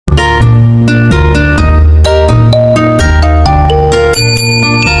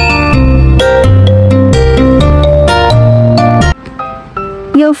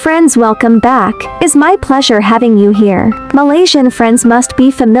friends, welcome back. It's my pleasure having you here. Malaysian friends must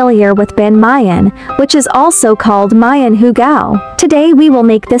be familiar with Pan Mee, which is also called Mayan Hugao. Today we will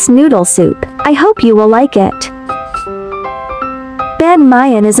make this noodle soup. I hope you will like it. Pan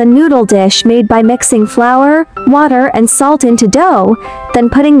Mee is a noodle dish made by mixing flour, water and salt into dough, then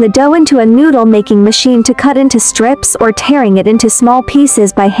putting the dough into a noodle making machine to cut into strips or tearing it into small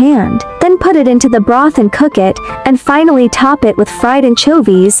pieces by hand. Then put it into the broth and cook it, and finally top it with fried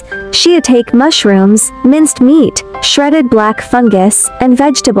anchovies, shiitake mushrooms, minced meat, shredded black fungus, and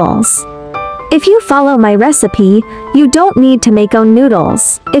vegetables. If you follow my recipe, you don't need to make own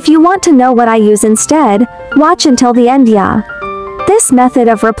noodles. If you want to know what I use instead, watch until the end, yeah. This method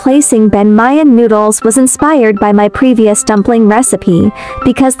of replacing Pan Mee noodles was inspired by my previous dumpling recipe,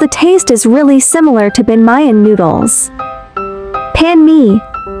 because the taste is really similar to Pan Mee noodles. Pan Mee.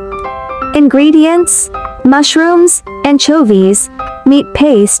 Ingredients: mushrooms, anchovies, meat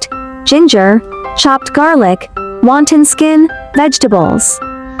paste, ginger, chopped garlic, wonton skin, vegetables.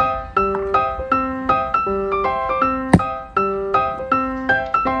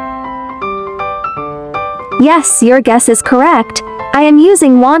 Yes, your guess is correct. I am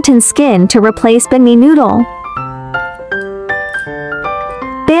using wonton skin to replace Pan Mee noodle.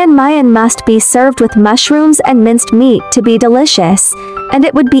 Pan Mee must be served with mushrooms and minced meat to be delicious, and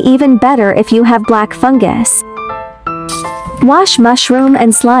it would be even better if you have black fungus. Wash mushroom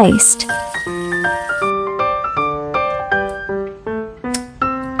and sliced.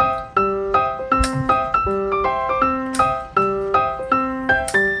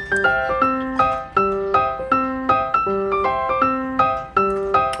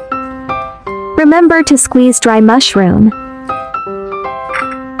 Remember to squeeze dry mushroom.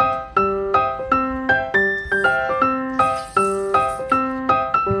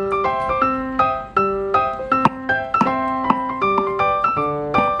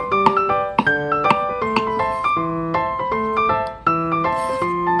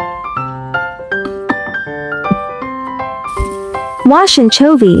 Wash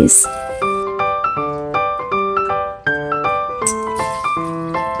anchovies.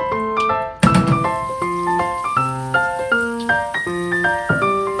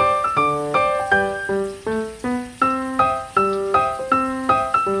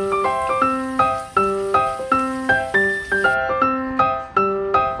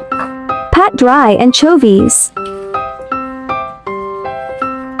 Pat dry anchovies.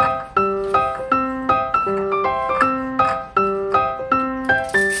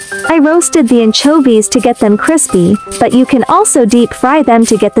 I roasted the anchovies to get them crispy, but you can also deep fry them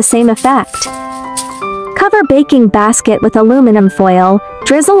to get the same effect. Cover baking basket with aluminum foil,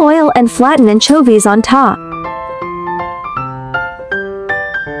 drizzle oil and flatten anchovies on top.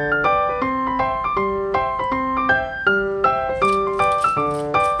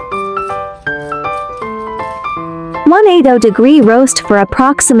 .180° roast for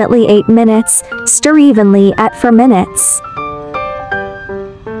approximately 8 minutes, stir evenly at 4 minutes.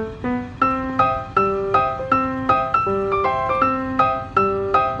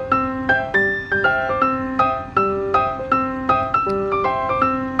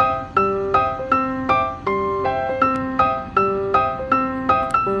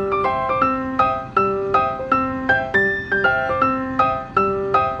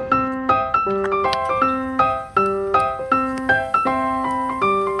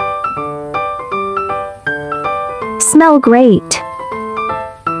 Smell great.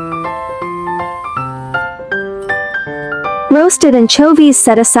 Roasted anchovies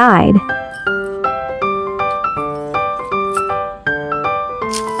set aside.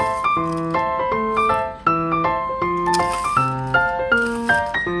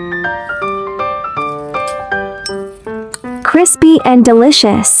 Crispy and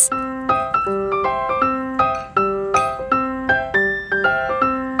delicious.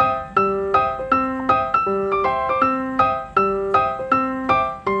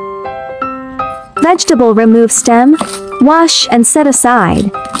 Vegetable remove stem, wash and set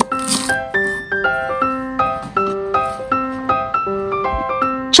aside.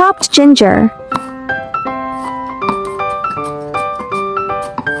 Chopped ginger.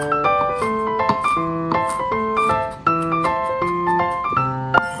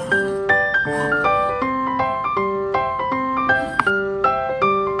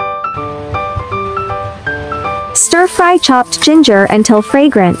 Stir-fry chopped ginger until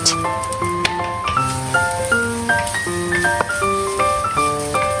fragrant.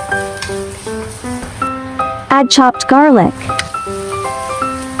 Add chopped garlic.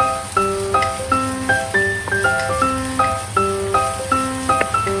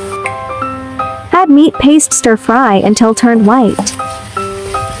 Add meat paste, stir fry until turned white.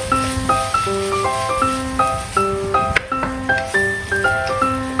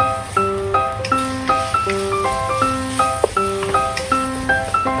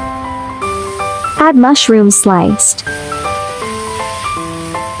 Add mushrooms sliced.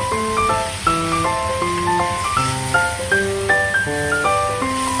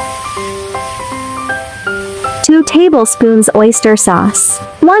 2 tablespoons oyster sauce,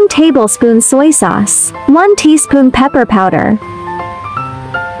 1 tablespoon soy sauce, 1 teaspoon pepper powder,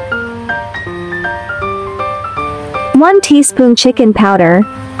 1 teaspoon chicken powder,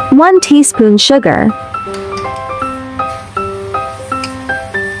 1 teaspoon sugar,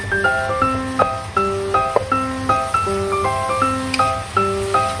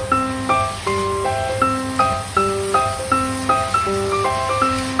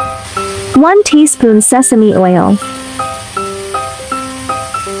 1 teaspoon sesame oil.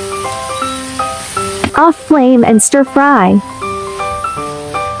 Off flame and stir fry.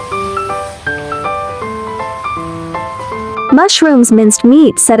 Mushrooms minced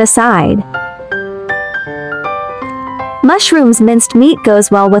meat set aside. Mushrooms minced meat goes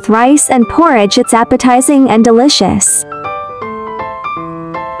well with rice and porridge. It's appetizing and delicious.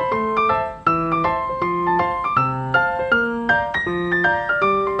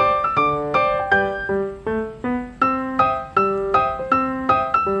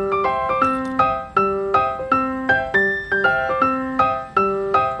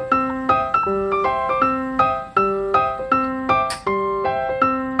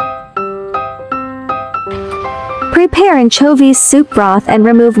 Prepare anchovies soup broth and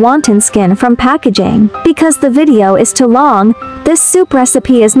remove wonton skin from packaging. Because the video is too long, this soup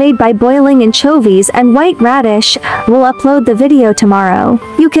recipe is made by boiling anchovies and white radish. We'll upload the video tomorrow.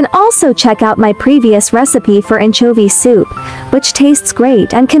 You can also check out my previous recipe for anchovy soup, which tastes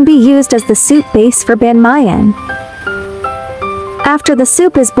great and can be used as the soup base for Pan Mee. After the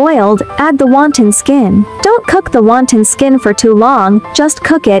soup is boiled, add the wonton skin. Don't cook the wonton skin for too long, just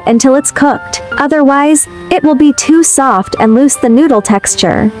cook it until it's cooked. Otherwise, it will be too soft and lose the noodle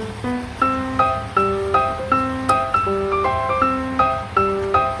texture.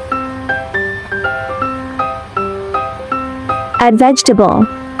 Add vegetable.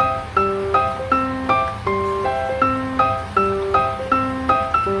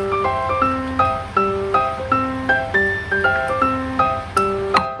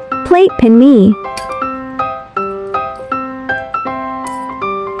 Plate Pan Mee.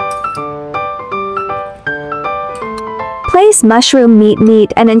 Place mushroom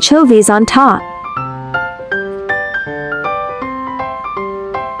meat and anchovies on top.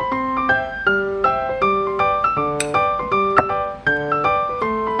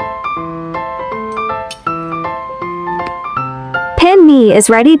 Pan Mee is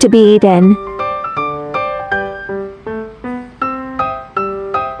ready to be eaten.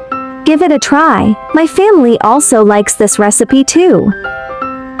 Give it a try. My family also likes this recipe too.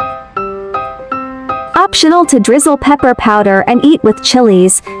 Optional to drizzle pepper powder and eat with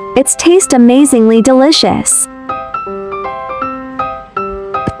chilies. It's taste amazingly delicious.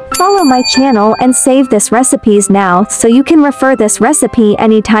 Follow my channel and save this recipes now so you can refer this recipe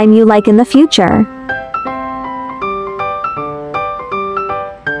anytime you like in the future.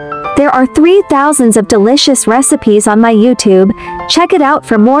 There are 3,000 of delicious recipes on my YouTube. Check it out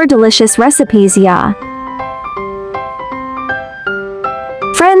for more delicious recipes, yeah.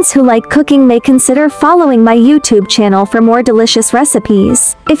 Friends who like cooking may consider following my YouTube channel for more delicious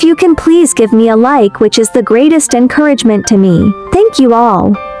recipes. If you can please give me a like, which is the greatest encouragement to me. Thank you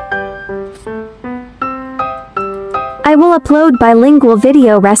all. I will upload bilingual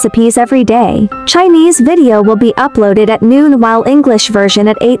video recipes every day. Chinese video will be uploaded at noon while English version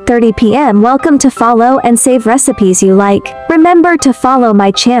at 8:30 p.m. Welcome to follow and save recipes you like. Remember to follow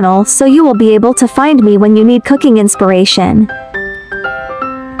my channel so you will be able to find me when you need cooking inspiration.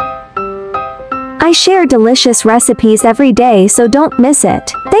 I share delicious recipes every day, so don't miss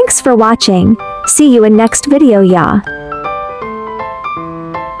it. Thanks for watching. See you in next video, yeah.